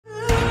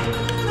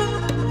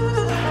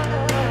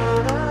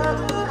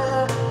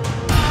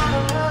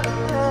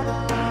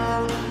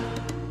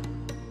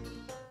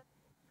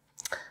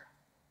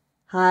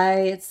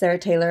Hi, it's Sarah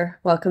Taylor.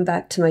 Welcome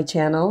back to my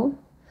channel.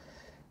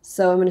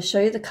 So I'm going to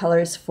show you the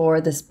colors for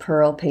this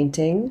pearl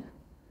painting.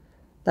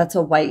 That's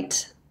a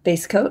white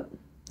base coat.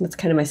 That's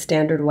kind of my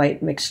standard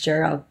white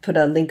mixture. I'll put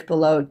a link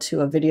below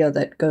to a video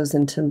that goes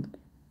into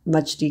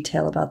much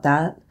detail about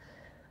that.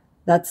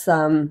 That's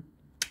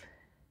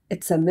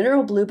it's a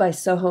mineral blue by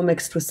Soho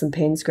mixed with some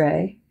Payne's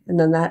gray, and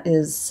then that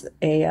is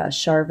a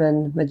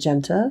Charvin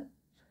magenta.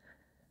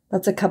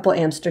 That's a couple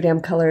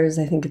Amsterdam colors.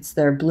 I think it's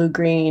their blue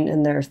green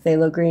and their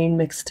phthalo green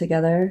mixed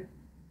together.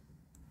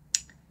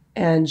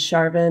 And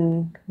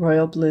Charvin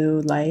royal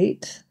blue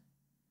light.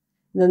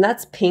 And then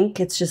that's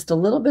pink. It's just a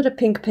little bit of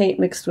pink paint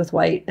mixed with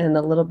white and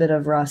a little bit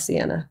of raw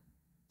sienna,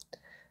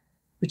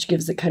 which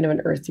gives it kind of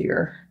an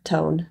earthier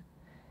tone.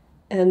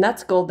 And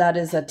that's gold. That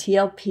is a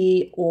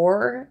TLP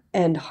ore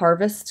and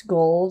harvest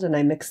gold, and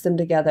I mixed them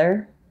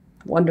together.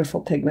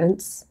 Wonderful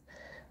pigments.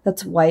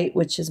 That's white,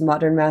 which is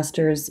Modern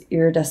Masters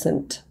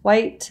iridescent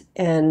white,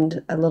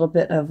 and a little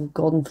bit of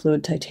golden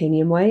fluid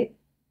titanium white.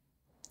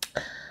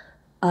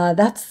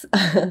 That's,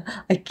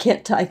 I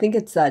can't tell, I think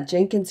it's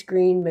Jenkins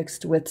green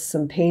mixed with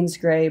some Payne's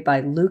gray by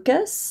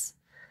Lucas.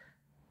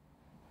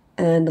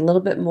 And a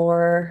little bit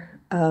more,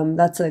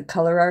 that's a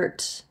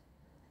ColourArte,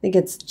 I think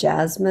it's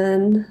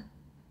jasmine.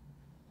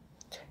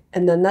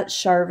 And then that's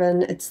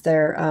Charvin, it's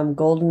their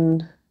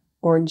golden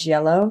orange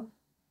yellow.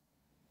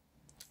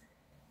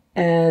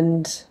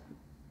 And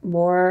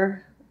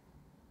more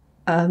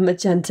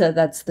magenta,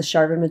 that's the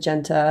Charvin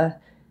magenta.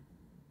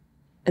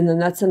 And then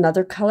that's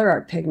another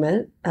ColourArte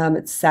pigment.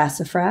 It's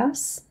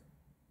sassafras.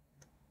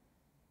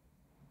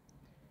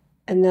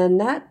 And then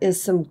that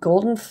is some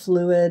golden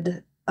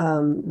fluid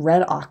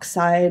red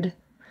oxide.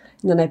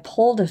 And then I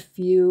pulled a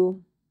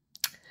few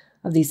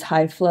of these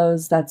high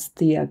flows. That's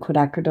the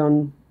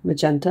quinacridone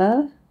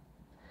magenta.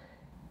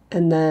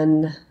 And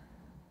then,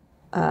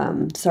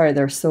 sorry,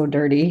 they're so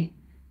dirty.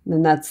 And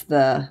then that's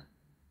the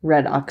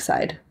red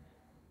oxide.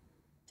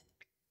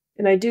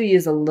 And I do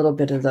use a little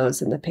bit of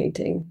those in the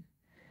painting.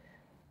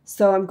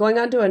 So I'm going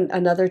on to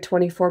another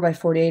 24 by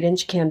 48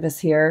 inch canvas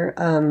here.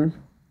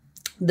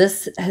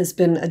 This has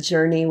been a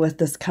journey with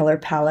this color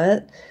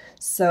palette.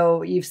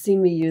 So you've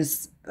seen me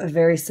use a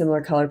very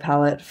similar color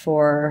palette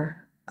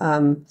for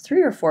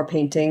 3 or 4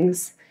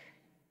 paintings.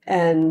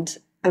 And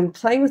I'm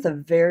playing with a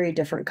very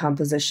different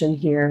composition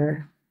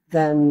here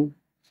than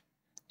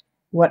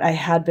what I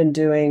had been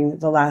doing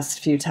the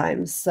last few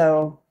times.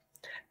 So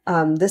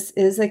this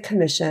is a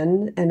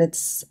commission, and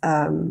it's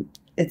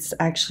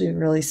actually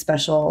really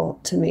special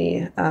to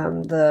me.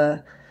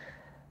 The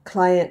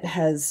client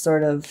has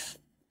sort of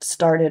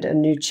started a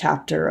new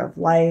chapter of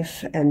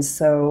life, and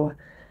so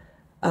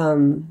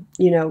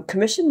you know,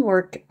 commission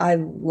work, I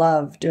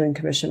love doing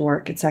commission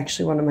work. It's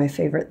actually one of my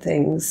favorite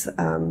things.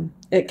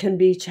 It can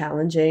be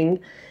challenging,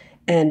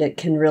 and it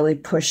can really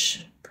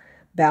push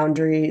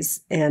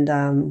boundaries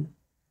and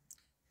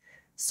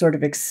sort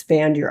of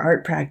expand your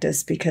art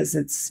practice,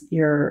 because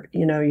you're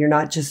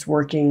not just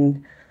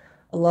working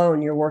alone,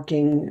 you're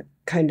working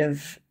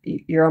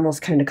you're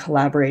almost kind of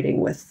collaborating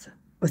with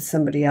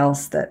somebody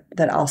else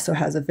that also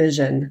has a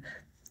vision.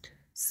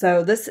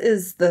 So this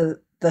is the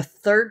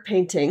third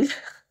painting.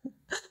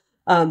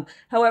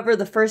 However,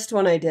 the first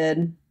one I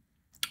did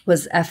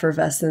was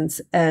Effervescence,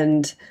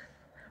 and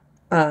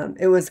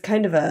it was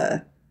kind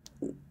of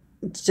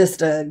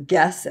just a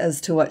guess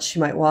as to what she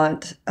might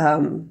want.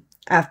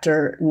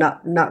 After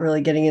not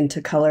really getting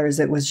into colors,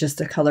 it was just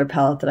a color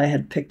palette that I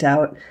had picked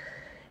out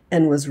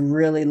and was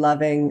really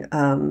loving.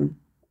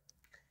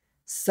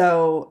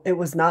 So it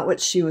was not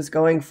what she was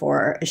going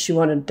for. She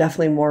wanted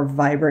definitely more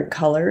vibrant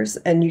colors.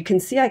 And you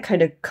can see I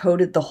kind of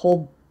coated the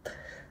whole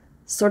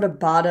sort of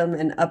bottom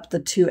and up the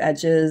 2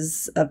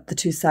 edges, up the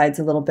 2 sides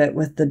a little bit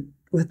with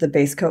the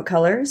base coat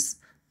colors.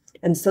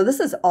 And so this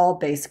is all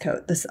base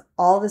coat.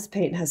 All this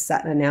paint has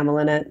satin enamel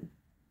in it.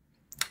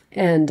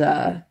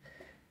 And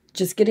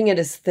just getting it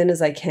as thin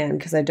as I can,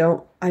 because I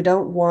don't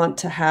want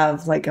to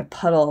have like a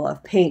puddle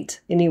of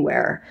paint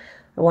anywhere.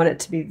 I want it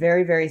to be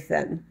very, very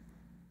thin.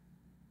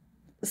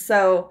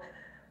 So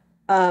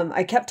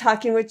I kept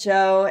talking with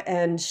Jo,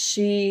 and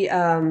she,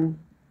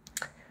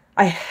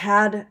 I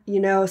had,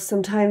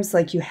 sometimes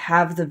like you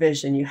have the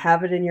vision, you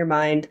have it in your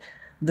mind,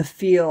 the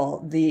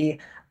feel,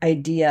 the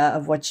idea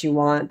of what you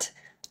want.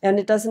 And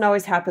it doesn't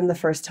always happen the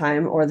first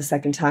time or the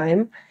second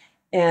time.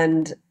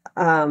 And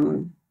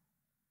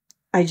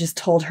I just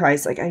told her, I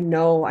was like, I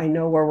know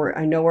where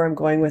I'm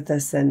going with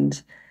this.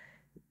 And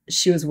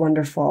she was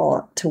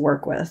wonderful to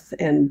work with,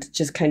 and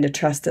just kind of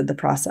trusted the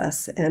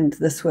process. And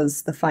this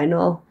was the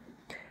final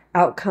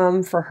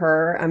outcome for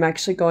her. I'm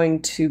actually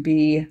going to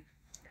be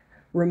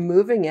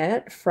removing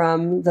it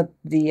from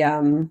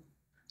the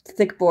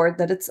thick board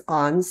that it's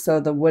on.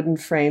 So the wooden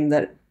frame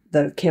that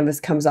the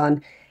canvas comes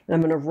on, and I'm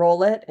going to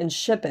roll it and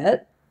ship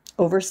it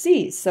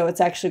overseas. So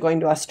it's actually going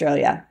to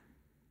Australia,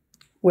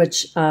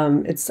 which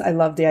I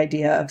love the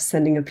idea of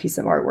sending a piece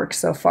of artwork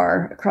so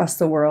far across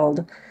the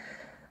world.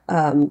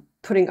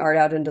 Putting art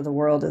out into the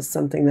world is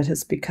something that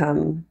has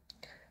become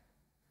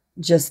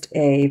just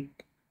a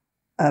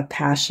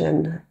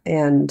passion,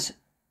 and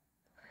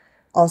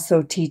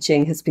also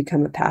teaching has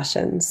become a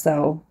passion.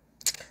 So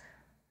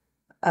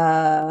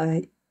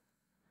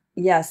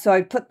yeah, so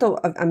I'm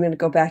going to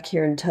go back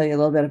here and tell you a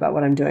little bit about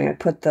what I'm doing. I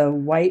put the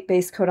white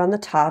base coat on the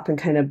top and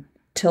kind of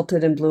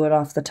tilted and blew it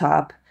off the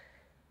top.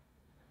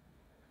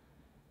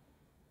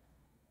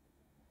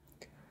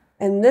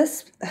 And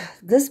this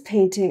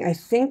painting, I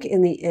think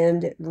in the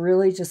end, it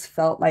really just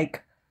felt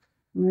like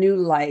new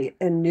light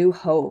and new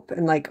hope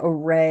and like a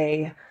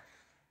ray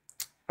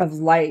of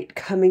light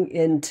coming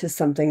into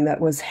something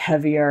that was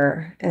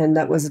heavier and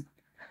that was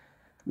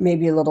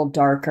maybe a little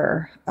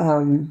darker.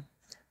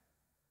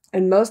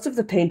 And most of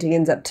the painting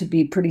ends up to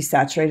be pretty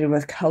saturated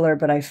with color,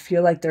 but I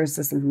feel like there's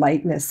this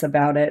lightness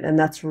about it. And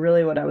that's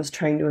really what I was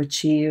trying to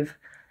achieve,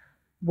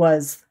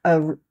 was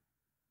a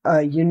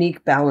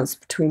unique balance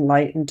between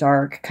light and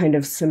dark, kind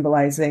of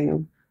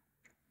symbolizing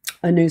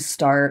a new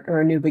start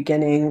or a new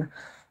beginning,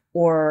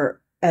 or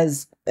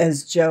as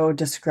Joe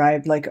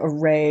described, like a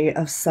ray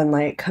of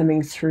sunlight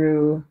coming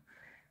through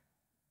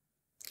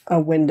a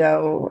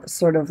window,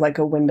 sort of like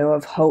a window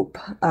of hope.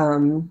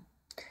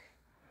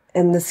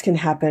 And this can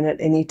happen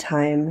at any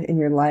time in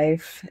your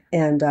life.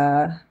 And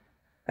I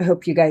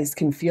hope you guys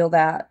can feel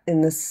that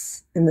in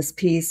this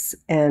piece.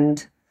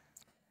 And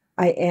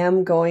I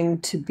am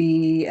going to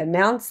be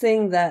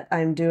announcing that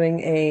I'm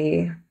doing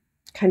a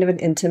kind of an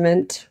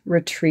intimate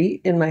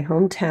retreat in my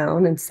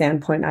hometown in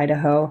Sandpoint,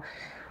 Idaho.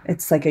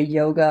 It's like a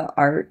yoga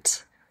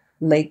art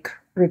lake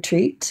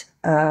retreat.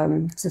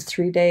 It's a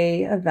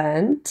 3-day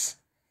event,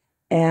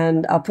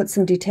 and I'll put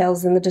some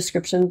details in the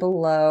description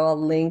below. I'll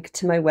link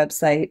to my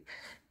website,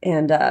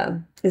 and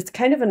it's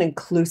kind of an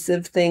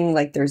inclusive thing.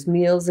 Like there's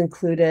meals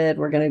included.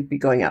 We're going to be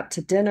going out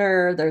to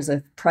dinner. There's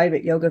a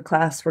private yoga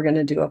class. We're going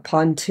to do a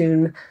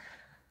pontoon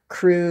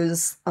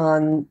cruise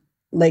on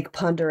Lake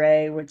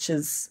Ponderay, which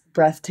is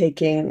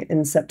breathtaking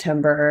in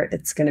September.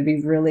 It's going to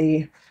be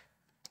really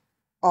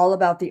all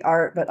about the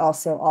art, but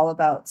also all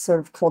about sort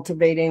of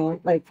cultivating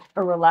like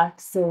a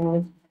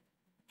relaxing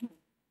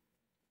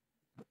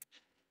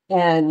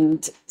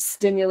and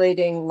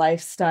stimulating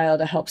lifestyle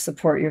to help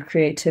support your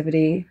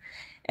creativity.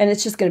 And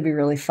it's just going to be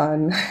really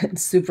fun.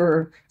 It's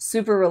super,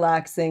 super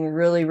relaxing,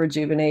 really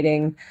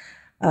rejuvenating.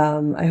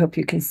 I hope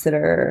you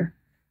consider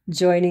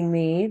joining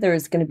me.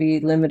 There's going to be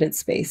limited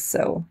space,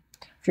 so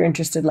if you're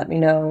interested, let me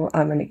know.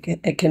 And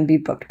it can be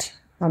booked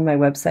on my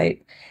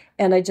website.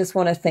 And I just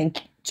want to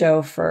thank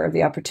Joe for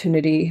the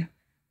opportunity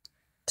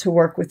to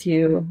work with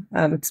you.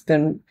 It's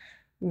been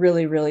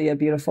really, really a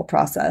beautiful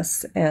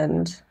process.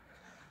 And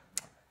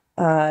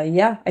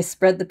yeah, I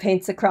spread the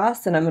paints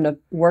across and I'm going to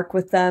work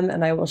with them,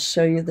 and I will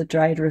show you the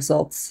dried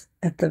results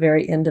at the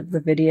very end of the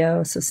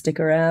video. So stick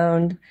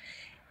around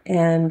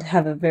and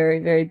have a very,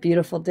 very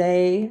beautiful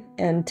day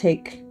and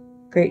take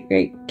great,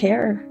 great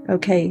care.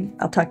 Okay,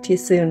 I'll talk to you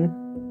soon.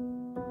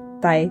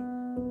 Bye.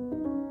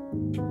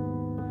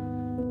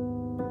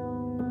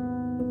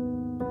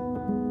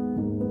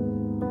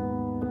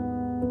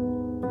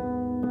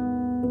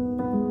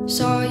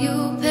 Saw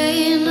you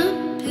paint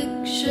a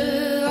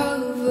picture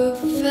of a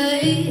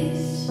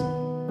face,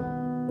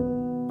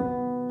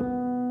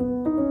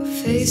 a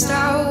face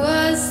that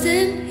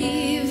wasn't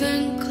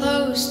even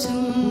close to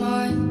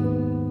mine.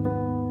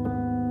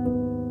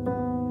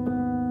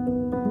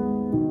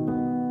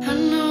 I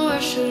know I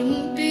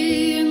shouldn't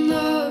be in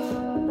love,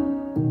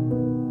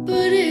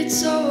 but it's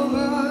so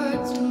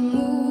hard to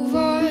move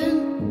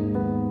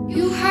on.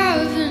 You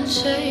haven't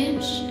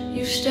changed,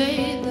 you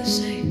stayed the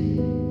same.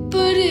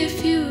 But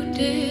if you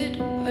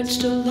did, I'd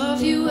still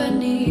love you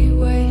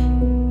anyway.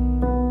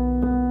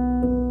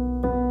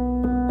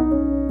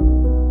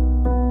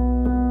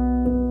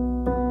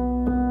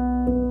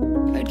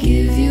 I'd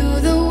give you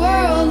the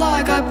world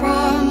like I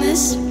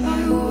promised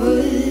I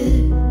would,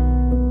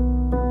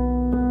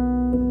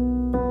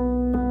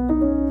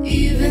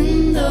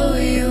 even though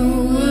you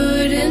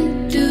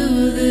wouldn't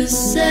do the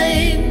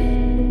same.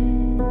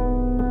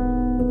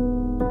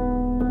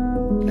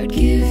 I'd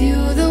give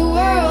you the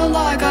world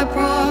like I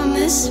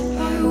promised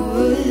I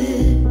would,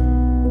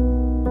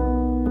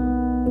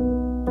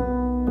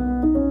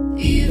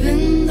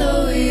 even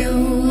though you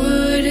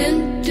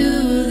wouldn't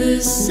do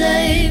the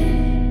same.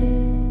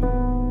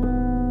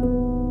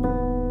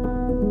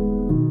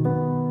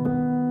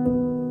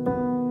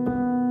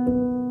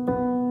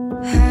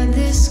 Had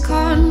this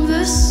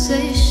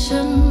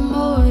conversation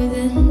more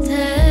than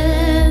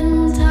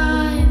 10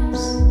 times.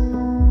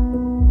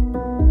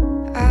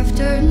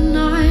 After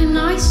 9,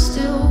 I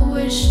still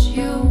wish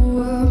you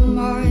were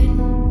mine.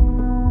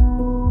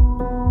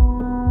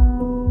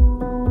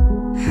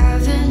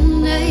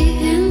 Haven't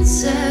ate in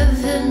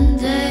 7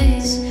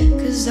 days,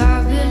 'cause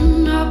I've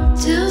been up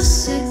till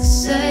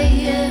 6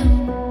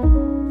 a.m.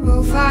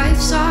 Wrote 5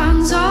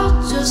 songs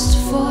all just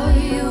for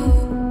you.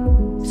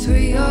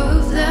 3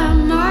 of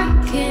them I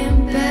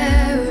can't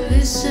bear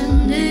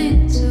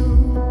listening to.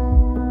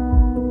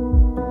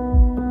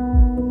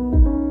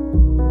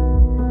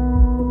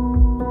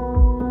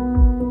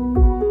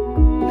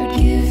 I'd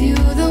give you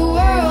the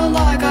world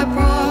like I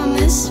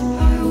promised I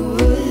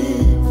would,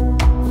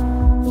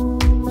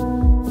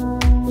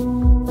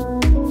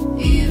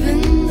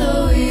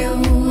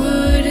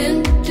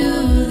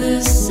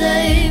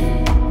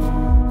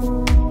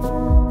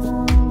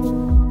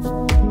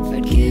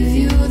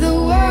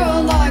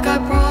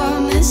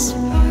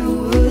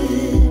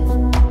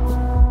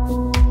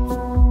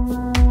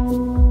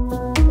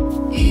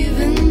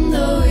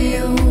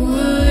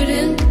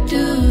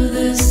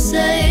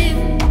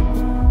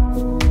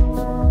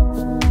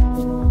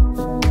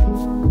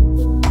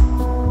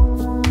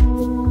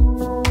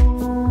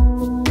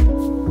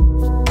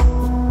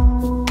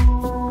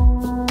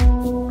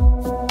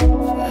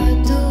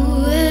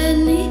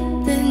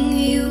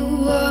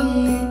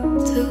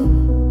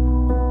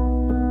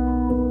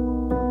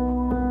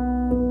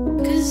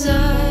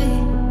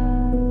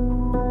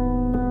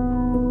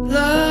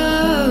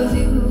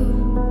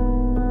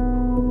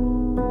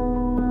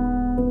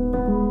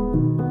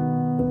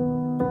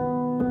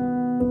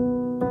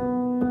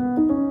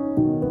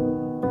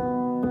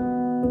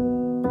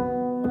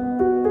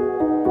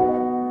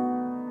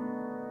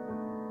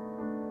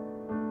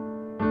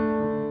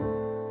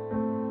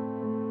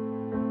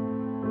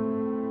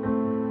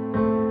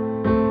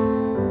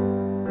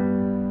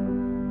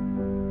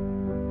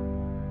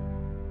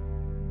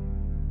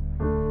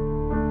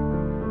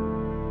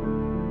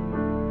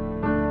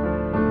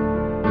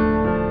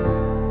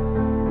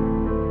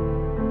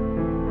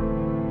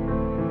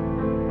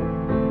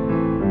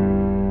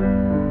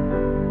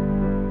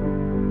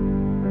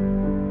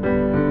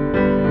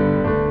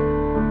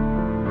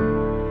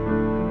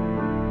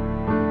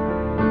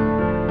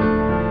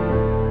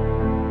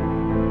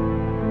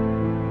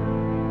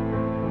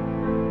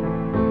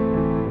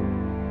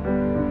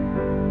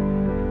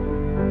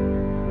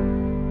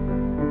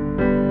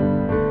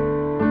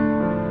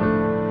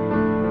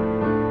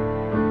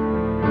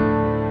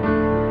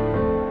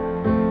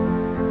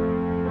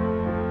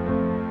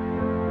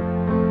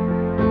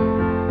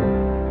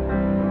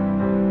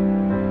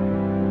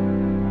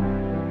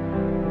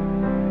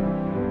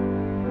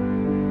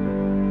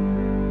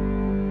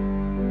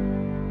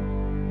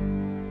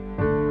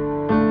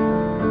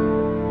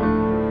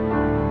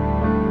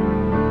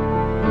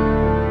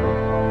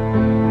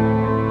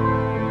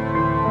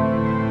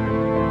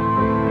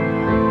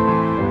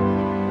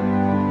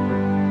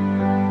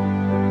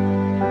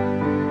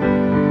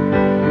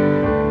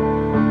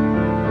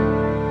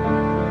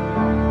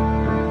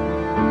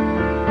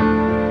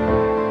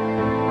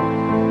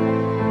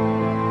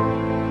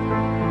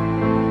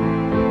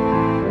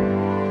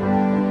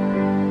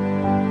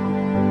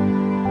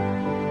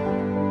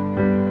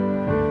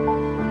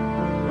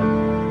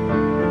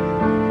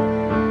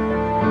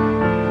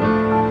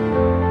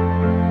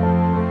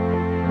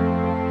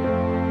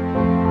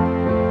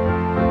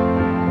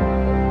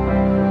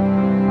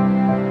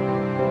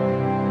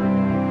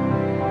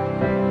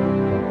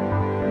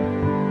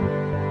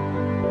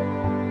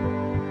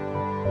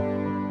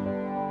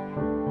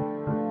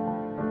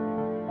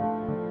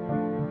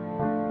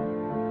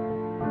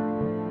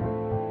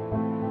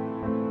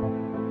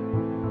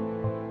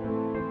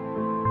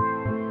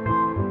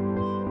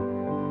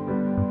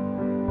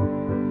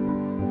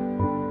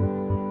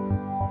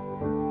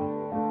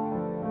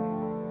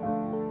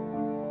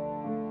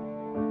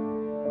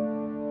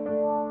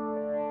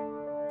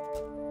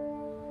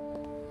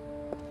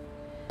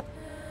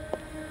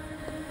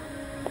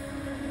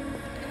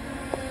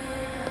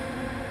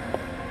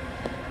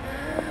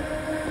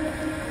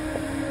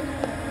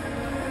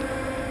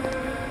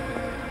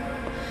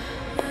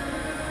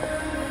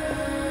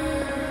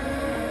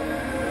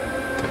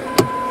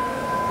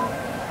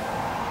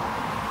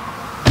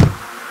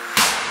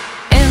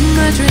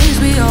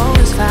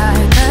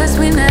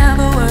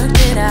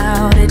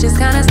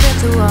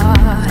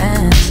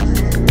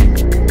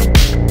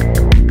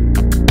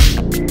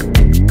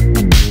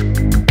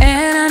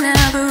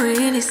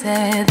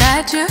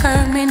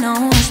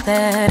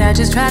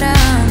 just try to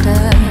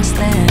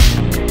understand.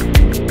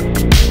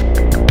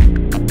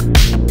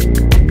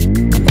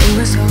 It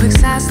was so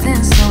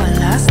exhausting, so I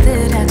lost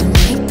it, had to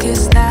make it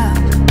stop.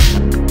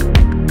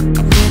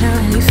 Didn't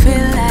really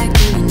feel like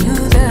giving you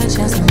the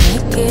chance to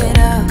make it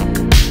up.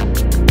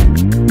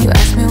 You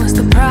asked me what's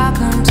the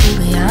problem, to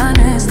be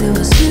honest, it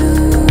was you.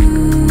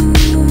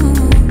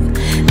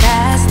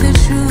 That's the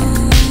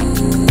truth.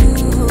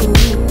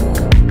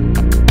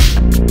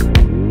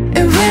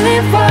 It really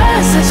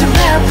was such a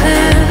bad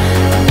plan,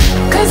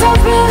 'cause I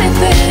really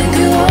think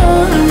you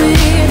wanted me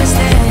to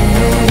stay.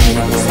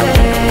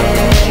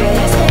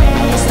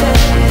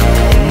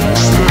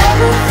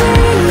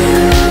 Everything you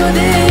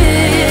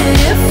did,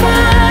 it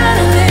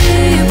finally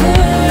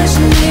pushed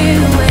me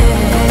away.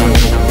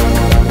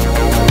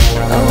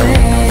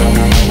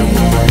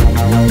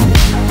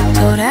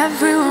 Told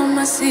everyone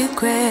my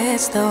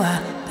secrets, though I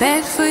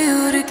begged for you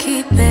to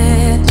keep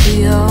it to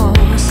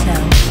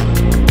yourself.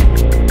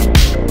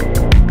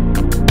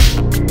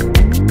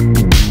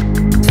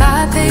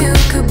 Thought that you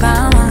could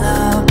buy my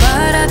love,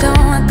 but I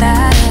don't want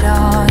that at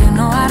all. You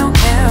know I don't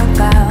care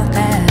about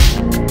that.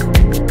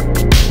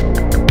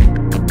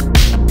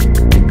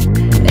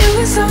 It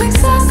was so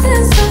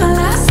exhausting, so I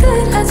lost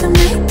it, had to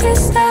make it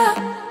stop.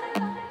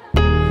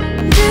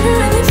 Didn't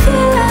really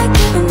feel like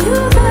giving you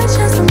the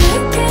chance to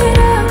make it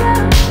up.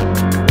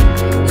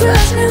 You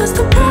asked me what's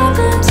the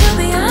problem, to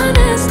be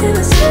honest, it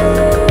was you.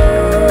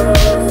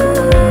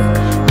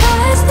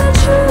 That's the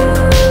truth.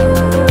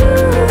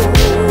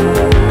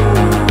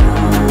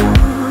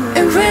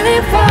 It really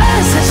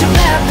was such a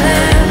bad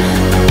plan,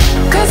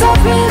 'cause I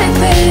really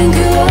think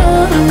you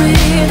wanted me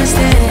to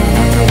stay.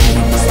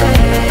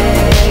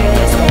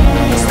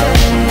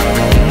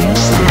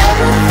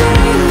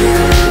 Everything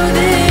you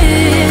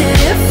did,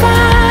 it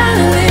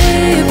finally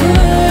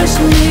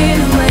pushed me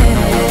away.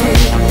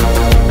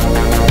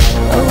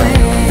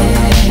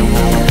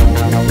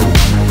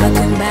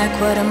 Looking back,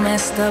 what a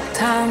messed up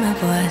time it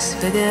was.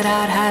 Figured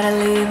out how to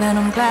leave and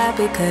I'm glad,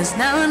 because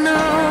now I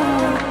know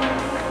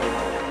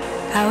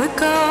how it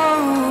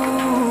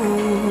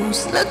goes.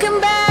 Looking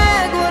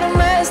back, what a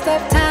messed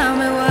up time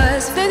it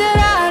was. Figured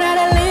out how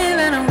to leave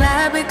and I'm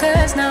glad,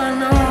 because now I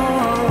know.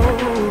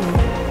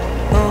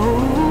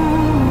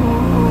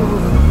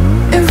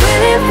 It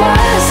really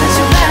was such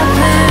a bad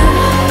plan,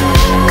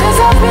 'cause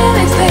I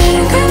really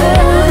think you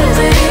wanted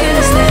me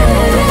to stay.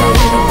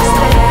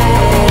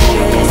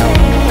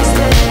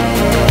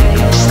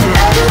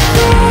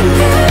 Everything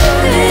you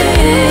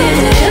did,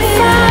 it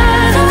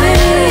finally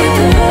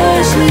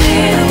pushed me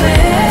away.